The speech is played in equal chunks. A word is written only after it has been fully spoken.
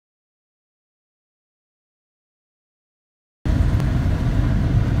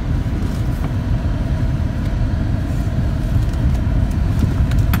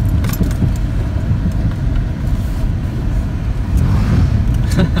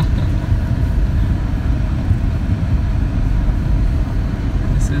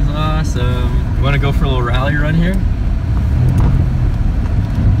want to go for a little rally run here?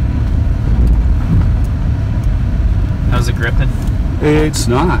 How's it gripping? It's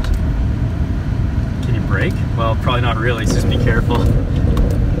not. Can you brake? Well, probably not really, so just be careful.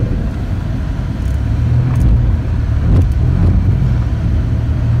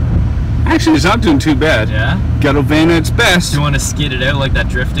 Actually, it's not doing too bad. Yeah? Ghetto Van at its best. Do you want to skid it out like that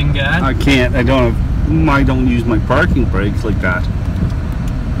drifting guy? I can't. I don't use my parking brakes like that.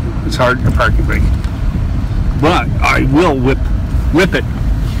 It's hard to parking brake. But I will whip it.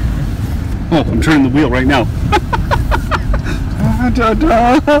 Oh, I'm turning the wheel right now. Kind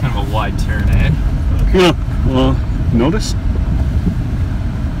of a wide turn, eh? Yeah. Well, notice?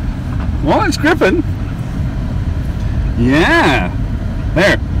 Well, it's gripping. Yeah.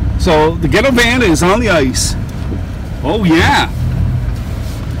 There. So the Ghetto Van is on the ice. Oh yeah.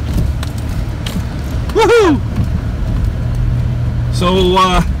 Woohoo! So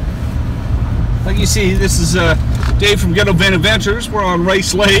like you see, this is Dave from Ghetto Van Adventures. We're on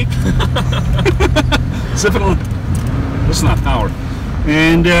Rice Lake. Sipping on, listen to that power.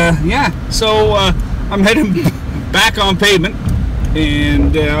 And yeah, so I'm heading back on pavement,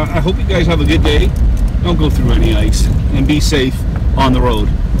 and I hope you guys have a good day. Don't go through any ice, and be safe on the road.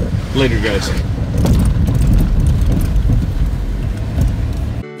 Later, guys.